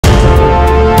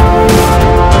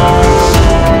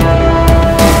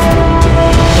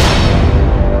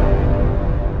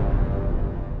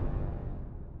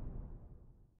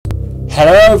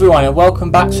everyone and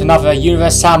welcome back to another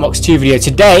Universe Sandbox 2 video.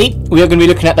 Today we are going to be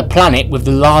looking at the planet with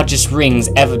the largest rings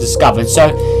ever discovered. So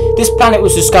this planet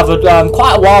was discovered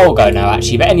quite a while ago now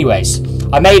actually, but anyways,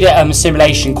 I made a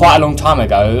simulation quite a long time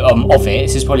ago of it.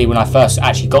 This is probably when I first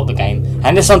actually got the game,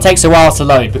 and this one takes a while to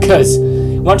load because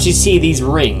once you see these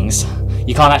rings,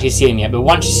 you can't actually see them yet, but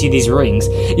once you see these rings,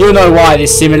 you'll know why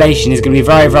this simulation is going to be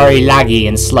very, very laggy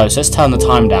and slow. So let's turn the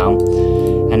time down,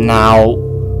 and now,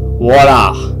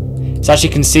 voila! So as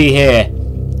you can see here,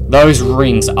 those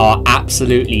rings are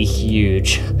absolutely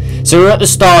huge. So we're at the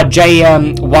star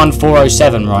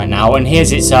J1407 right now, and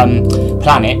here's its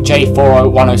planet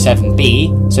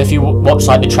J4107b. So if you watch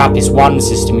like the TRAPPIST-1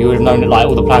 system, you would have known that like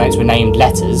all the planets were named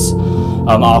letters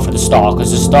after the star, because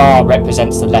the star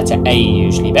represents the letter A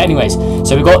usually. But anyways,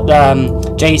 so we've got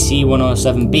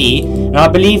JC107b, and I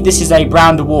believe this is a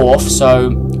brown dwarf, so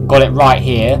got it right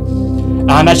here.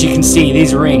 And as you can see,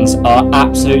 these rings are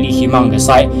absolutely humongous.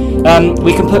 Like,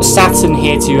 we can put Saturn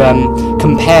here to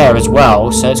compare as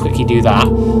well. So let's quickly do that.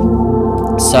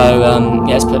 So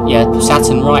yeah, let's put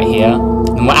Saturn right here,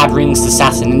 and we'll add rings to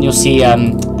Saturn, and you'll see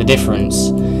the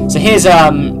difference. So here's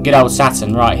good old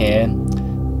Saturn right here.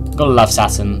 Gotta love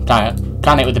Saturn,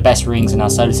 planet with the best rings in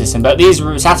our solar system. But these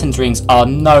Saturn's rings are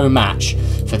no match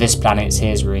for this planet's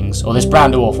here's rings, or this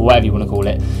brown dwarf, or whatever you want to call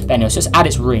it. But anyway, so let's add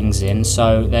its rings in.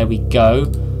 So there we go,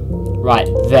 right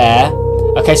there.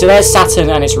 Okay, so there's Saturn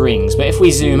and its rings. But if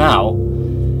we zoom out,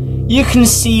 you can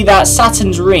see that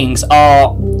Saturn's rings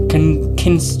are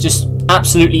just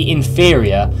absolutely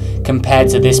inferior compared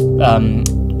to this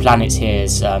planet's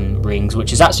here's rings,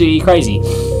 which is absolutely crazy.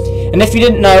 And if you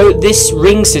didn't know, this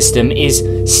ring system is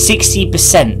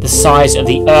 60% the size of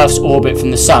the Earth's orbit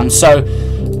from the Sun. So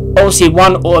obviously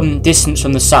one distance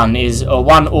from the Sun is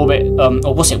one orbit,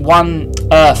 one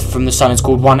Earth from the Sun is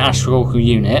called one astronomical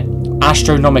unit.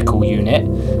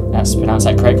 That's pronounced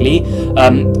that correctly.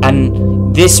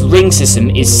 And this ring system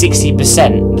is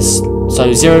 60%,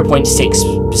 so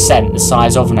 0.6% the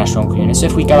size of an astronomical unit. So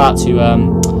if we go out to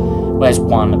where's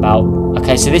one about?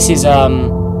 Okay, so this is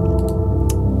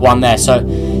one there. So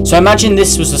imagine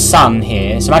this was the Sun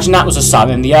here. So imagine that was the Sun,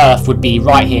 and the Earth would be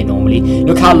right here normally.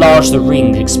 Look how large the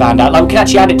rings expand out. Like, we can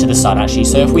actually add it to the Sun actually.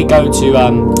 So if we go to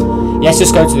let's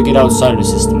just go to the good old solar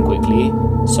system quickly.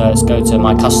 So let's go to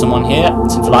my custom one here,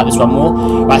 since I like this one more.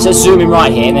 Right, so let's zoom in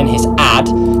right here, and then hit add.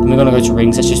 Then we're gonna go to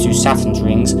rings. Let's just do Saturn's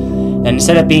rings. And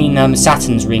instead of being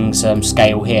Saturn's rings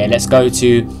scale here, let's go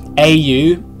to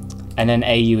AU, and then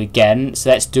AU again.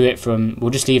 So let's do it from. We'll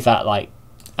just leave that like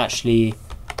actually.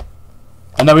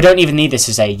 Oh, no, we don't even need this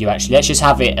as AU actually. Let's just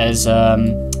have it as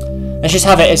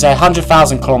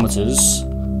 100,000 kilometers,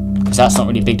 because that's not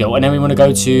really a big deal. And then we want to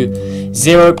go to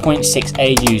 0.6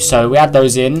 AU. So we add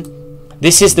those in.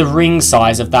 This is the ring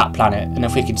size of that planet, and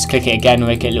if we can just click it again and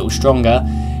make it a little stronger,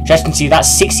 as you can see, that's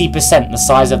 60% the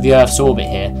size of the Earth's orbit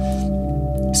here.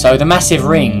 So the massive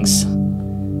rings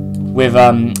with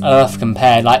Earth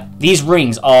compared, like these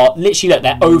rings are literally, look,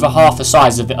 they're over half the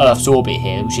size of the Earth's orbit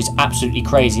here, which is absolutely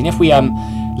crazy. And if we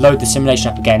load the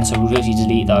simulation up again, so we'll literally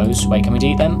delete those. Wait, can we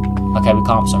delete them? Okay, we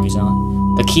can't for some reason.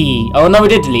 The key, oh no, we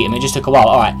did delete them, it just took a while.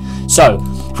 Alright, so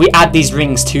if we add these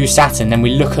rings to Saturn, then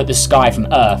we look at the sky from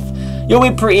Earth, you'll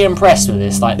be pretty impressed with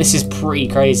this. Like, this is pretty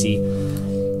crazy.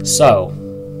 So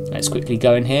let's quickly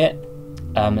go in here,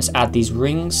 let's add these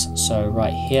rings. So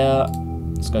right here,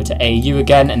 let's go to AU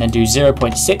again, and then do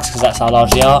 0.6, because that's how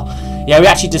large they are. Yeah, we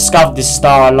actually discovered this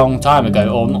star a long time ago,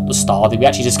 or not the star, we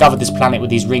actually discovered this planet with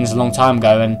these rings a long time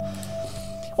ago, and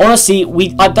honestly,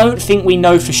 I don't think we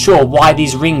know for sure why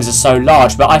these rings are so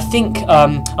large, but I think,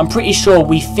 I'm pretty sure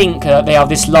we think they are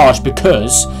this large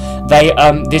because they,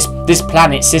 this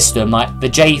planet system, like the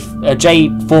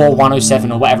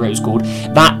J4107 or whatever it was called,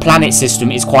 that planet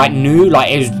system is quite new.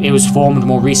 Like, it was formed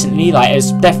more recently. Like,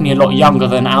 it's definitely a lot younger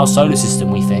than our solar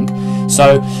system, we think.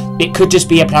 So it could just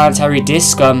be a planetary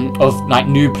disk of like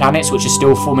new planets which are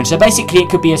still forming. So basically, it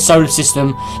could be a solar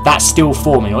system that's still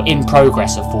forming or in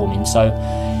progress of forming. So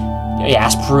yeah,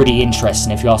 that's pretty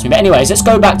interesting if you ask me. But anyways, let's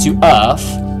go back to Earth.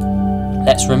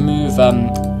 Let's remove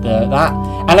that,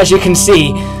 and as you can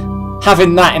see,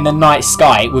 having that in the night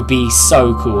sky would be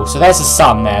so cool. So there's the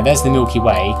Sun there, there's the Milky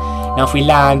Way. Now if we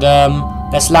land,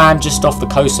 let's land just off the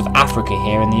coast of Africa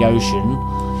here in the ocean.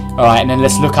 Alright, and then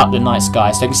let's look up the night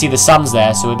sky. So you can see the Sun's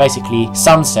there, so we're basically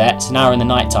sunset, so now we're in the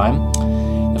night time.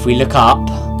 If we look up,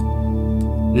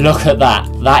 look at that.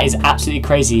 That is absolutely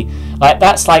crazy. Like,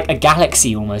 that's like a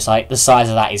galaxy almost. Like, the size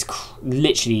of that is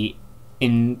literally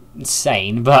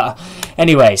insane. But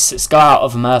anyways, let's go out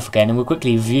of Earth again, and we'll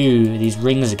quickly view these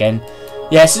rings again.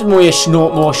 Yeah, this is more a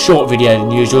more short video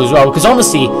than usual as well, because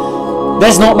honestly,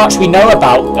 there's not much we know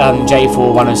about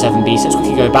J4107b, so let's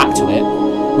quickly go back to it.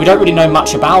 We don't really know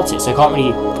much about it, so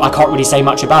I can't really say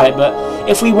much about it, but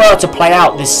if we were to play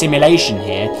out this simulation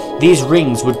here, these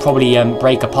rings would probably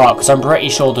break apart, because I'm pretty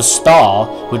sure the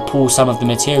star would pull some of the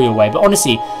material away. But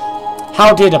honestly,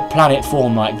 how did a planet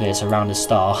form like this around a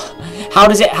star?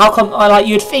 How come, like,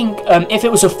 you'd think, if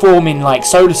it was a forming, like,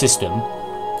 solar system,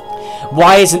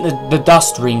 why isn't the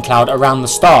dust ring cloud around the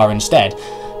star instead?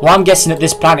 Well, I'm guessing that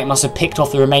this planet must have picked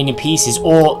off the remaining pieces,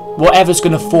 or whatever's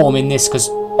going to form in this, because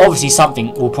obviously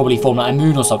something will probably form, like a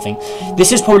moon or something.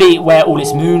 This is probably where all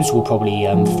its moons will probably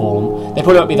form. They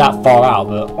probably won't be that far out,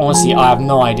 but honestly, I have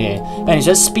no idea. But anyways,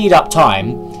 let's speed up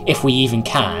time, if we even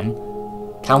can.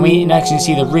 Can we? Now you can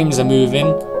see the rings are moving.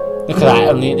 Look at that.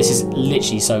 I mean, this is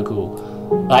literally so cool.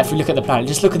 Like, if we look at the planet,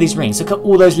 just look at these rings. Look at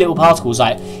all those little particles.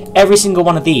 Like, every single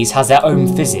one of these has their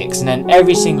own physics, and then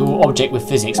every single object with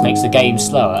physics makes the game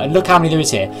slower. And look how many there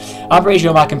is here. I'm pretty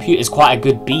sure my computer is quite a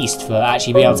good beast for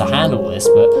actually being able to handle this,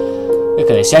 but look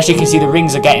at this. As you can see, the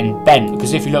rings are getting bent,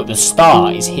 because if you look, the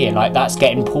star is here. Like, that's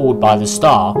getting pulled by the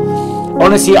star.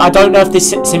 Honestly, I don't know if this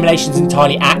simulation is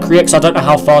entirely accurate, because I don't know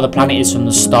how far the planet is from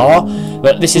the star,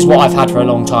 but this is what I've had for a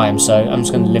long time, so I'm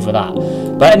just going to live with that.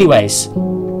 But anyways,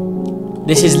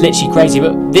 this is literally crazy,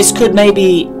 but this could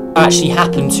maybe actually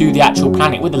happen to the actual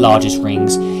planet with the largest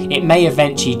rings. It may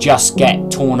eventually just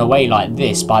get torn away like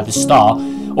this by the star,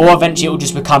 or eventually it will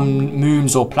just become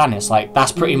moons or planets. Like,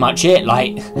 that's pretty much it.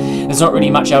 Like, there's not really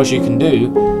much else you can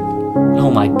do. Oh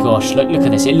my gosh, look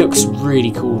at this. It looks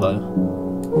really cool though.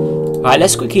 Alright,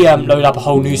 let's quickly load up a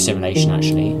whole new simulation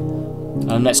actually.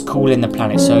 Let's call in the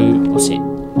planet. So, what's it?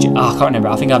 I can't remember.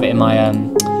 I think I have it in my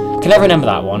can never remember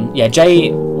that one. Yeah,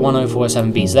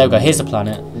 J1047b. So there we go. Here's the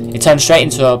planet. It turns straight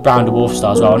into a brown dwarf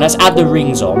star as well. And let's add the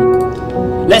rings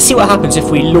on. Let's see what happens if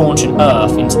we launch an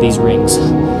Earth into these rings.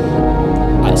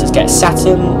 Right, let's get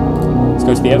Saturn. Let's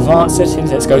go to the advanced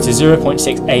settings. Let's go to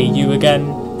 0.6 AU again.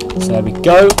 So there we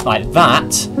go, like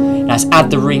that. Let's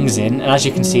add the rings in. And as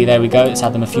you can see, there we go. Let's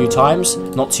add them a few times.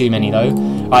 Not too many though.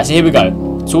 Right, so here we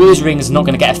go. So all these rings are not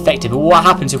going to get affected. But what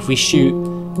happens if we shoot?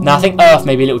 Now, I think Earth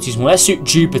may be a little too small. Let's shoot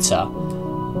Jupiter.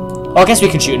 Oh, I guess we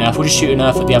can shoot an Earth. We'll just shoot an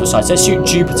Earth at the other side. So let's shoot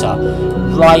Jupiter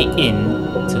right in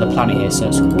to the planet here. So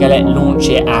let's get it, launch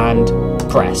it, and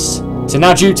press. So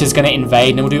now Jupiter's going to invade,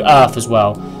 and then we'll do Earth as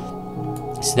well.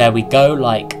 So there we go,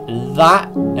 like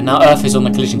that. And now Earth is on the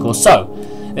collision course. So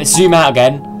let's zoom out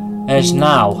again. There's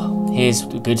now, here's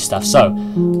the good stuff. So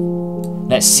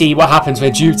let's see what happens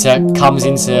where Jupiter comes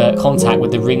into contact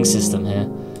with the ring system here.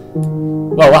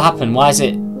 Well, what happened? Why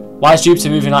is Jupiter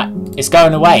moving like it's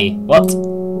going away? What?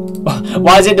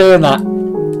 Why is it doing that?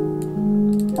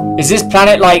 Is this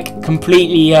planet like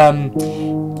completely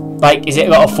like, is it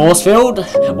got a force field?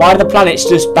 Why do the planets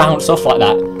just bounce off like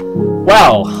that?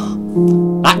 Well,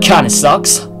 that kind of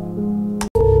sucks.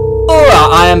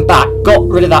 Alright, I am back. Got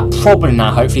rid of that problem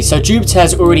now, hopefully. So Jupiter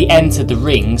has already entered the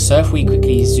rings. So if we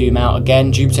quickly zoom out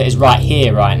again, Jupiter is right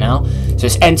here right now. So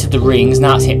it's entered the rings.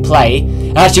 Now it's hit play.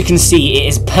 And as you can see, it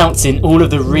is bouncing all of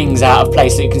the rings out of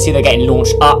place. So you can see they're getting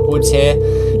launched upwards here.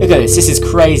 Look at this. This is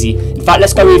crazy. In fact,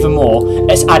 let's go even more.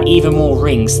 Let's add even more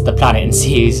rings to the planet and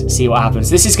see what happens.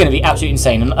 This is going to be absolutely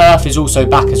insane. And Earth is also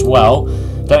back as well.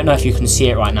 Don't know if you can see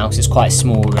it right now because it's quite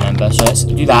small, remember. So let's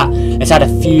do that. Let's add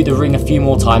the ring a few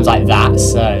more times like that.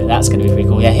 So that's going to be pretty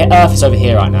cool. Yeah, Earth is over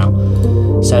here right now.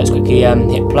 So let's quickly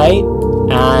hit play.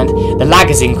 And the lag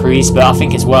has increased, but I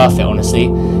think it's worth it, honestly.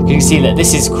 You can see that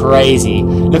this is crazy.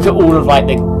 Look at all of like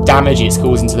the damage it's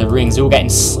causing to the rings. They're all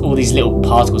getting all these little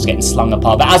particles getting slung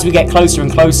apart. But as we get closer and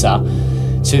closer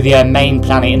to the main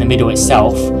planet in the middle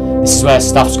itself, this is where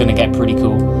stuff's going to get pretty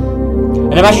cool.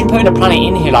 And imagine putting a planet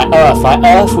in here like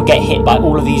Earth would get hit by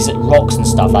all of these rocks and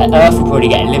stuff. Like Earth would probably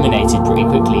get eliminated pretty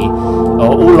quickly, or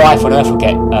all life on Earth would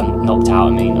get knocked out. I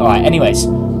mean, all right. Anyways,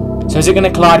 so is it going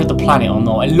to collide with the planet or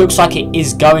not? It looks like it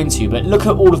is going to, but look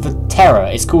at all of the terror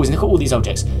it's causing. Look at all these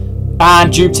objects,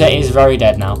 and Jupiter is very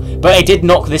dead now. But it did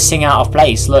knock this thing out of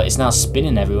place. Look, it's now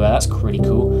spinning everywhere. That's pretty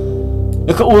cool.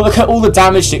 Look at all the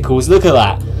damage it caused. Look at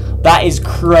that. That is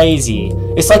crazy.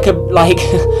 It's like I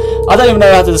don't even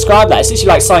know how to describe that. It's literally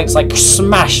like something's like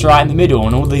smashed right in the middle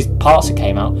and all these parts that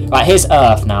came out. Right, here's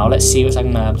Earth now. Let's see what's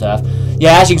happening to Earth.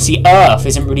 Yeah, as you can see, Earth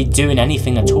isn't really doing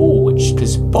anything at all,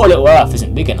 because poor little Earth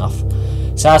isn't big enough.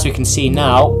 So as we can see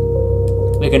now,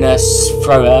 we're going to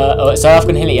throw is Earth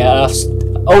going to hit it? Yeah,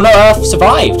 oh no, Earth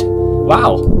survived.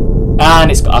 Wow.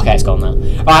 And it's gone now.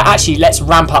 Alright, actually, let's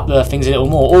ramp up the things a little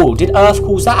more. Oh, did Earth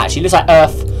cause that? Actually, it looks like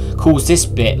Earth caused this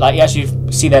bit. Like, you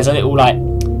actually see there's a little, like,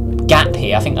 gap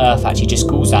here. I think Earth actually just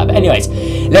caused that. But anyways,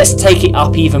 let's take it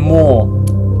up even more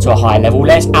to a high level.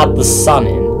 Let's add the sun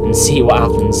in. and see what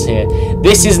happens here.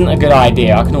 This isn't a good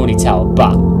idea, I can already tell,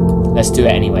 but let's do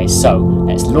it anyway. So,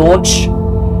 let's launch,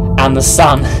 and the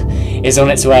sun is on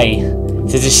its way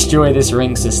to destroy this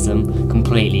ring system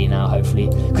completely now, hopefully.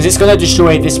 Because it's going to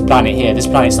destroy this planet here. This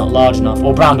planet's not large enough,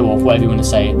 or brown dwarf, whatever you want to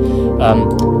say.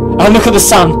 And look at the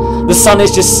sun. The sun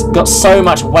has just got so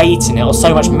much weight in it, or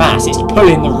so much mass, it's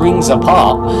pulling the rings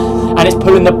apart. And it's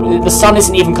pulling the sun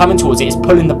isn't even coming towards it, it's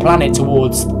pulling the planet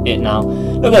towards it now.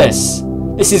 Look at this.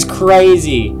 This is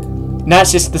crazy. Now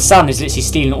it's just the sun is literally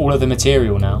stealing all of the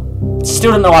material now.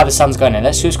 Still don't know why the sun's going there.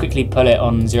 Let's just quickly pull it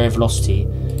on 0 velocity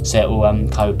so it will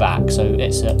go back. So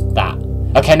it's that.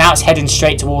 Okay, now it's heading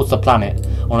straight towards the planet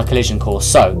on a collision course.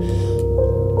 So,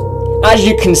 as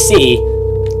you can see,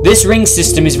 this ring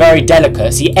system is very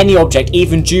delicate. See, any object,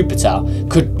 even Jupiter,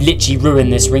 could literally ruin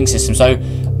this ring system. So,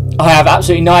 I have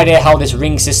absolutely no idea how this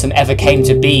ring system ever came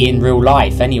to be in real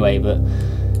life anyway, but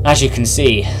as you can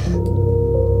see,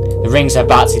 the rings are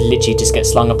about to literally just get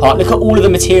slung apart. Look at all of the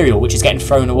material which is getting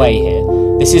thrown away here.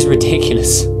 This is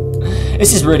ridiculous.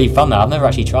 This is really fun though. I've never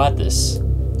actually tried this.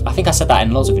 I think I said that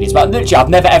in lots of videos, but literally I've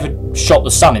never ever shot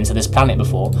the sun into this planet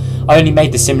before. I only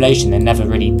made the simulation and never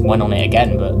really went on it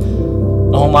again, but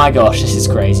oh my gosh, this is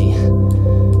crazy.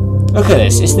 Look at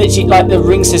this. It's literally like the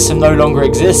ring system no longer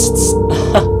exists.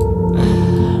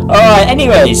 Alright,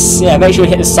 anyways, yeah, make sure you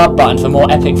hit the sub button for more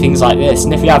epic things like this.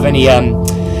 And if you have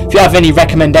any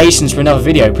recommendations for another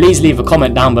video, please leave a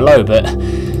comment down below. But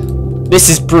this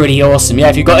is pretty awesome. Yeah,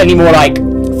 if you've got any more like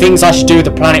things I should do with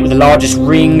the planet with the largest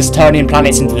rings, turning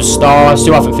planets into a star, I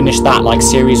still haven't finished that like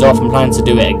series off. I'm planning to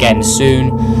do it again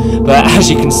soon. But as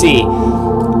you can see,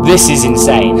 this is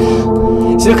insane.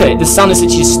 So look at it, the sun has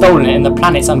literally stolen it, and the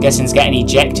planets, I'm guessing, is getting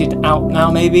ejected out now,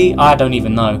 maybe? I don't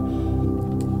even know.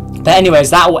 But anyways,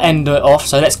 that will end it off,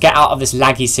 so let's get out of this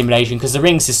laggy simulation, because the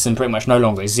ring system pretty much no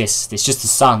longer exists. It's just the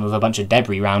sun with a bunch of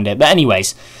debris around it. But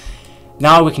anyways,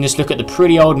 now we can just look at the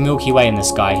pretty old Milky Way in the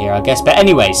sky here, I guess. But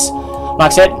anyways,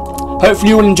 like I said, hopefully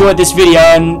you all enjoyed this video,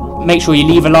 and make sure you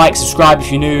leave a like, subscribe if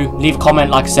you're new, leave a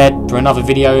comment, like I said, for another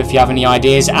video if you have any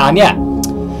ideas. And yeah,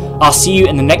 I'll see you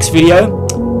in the next video.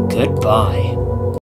 Goodbye.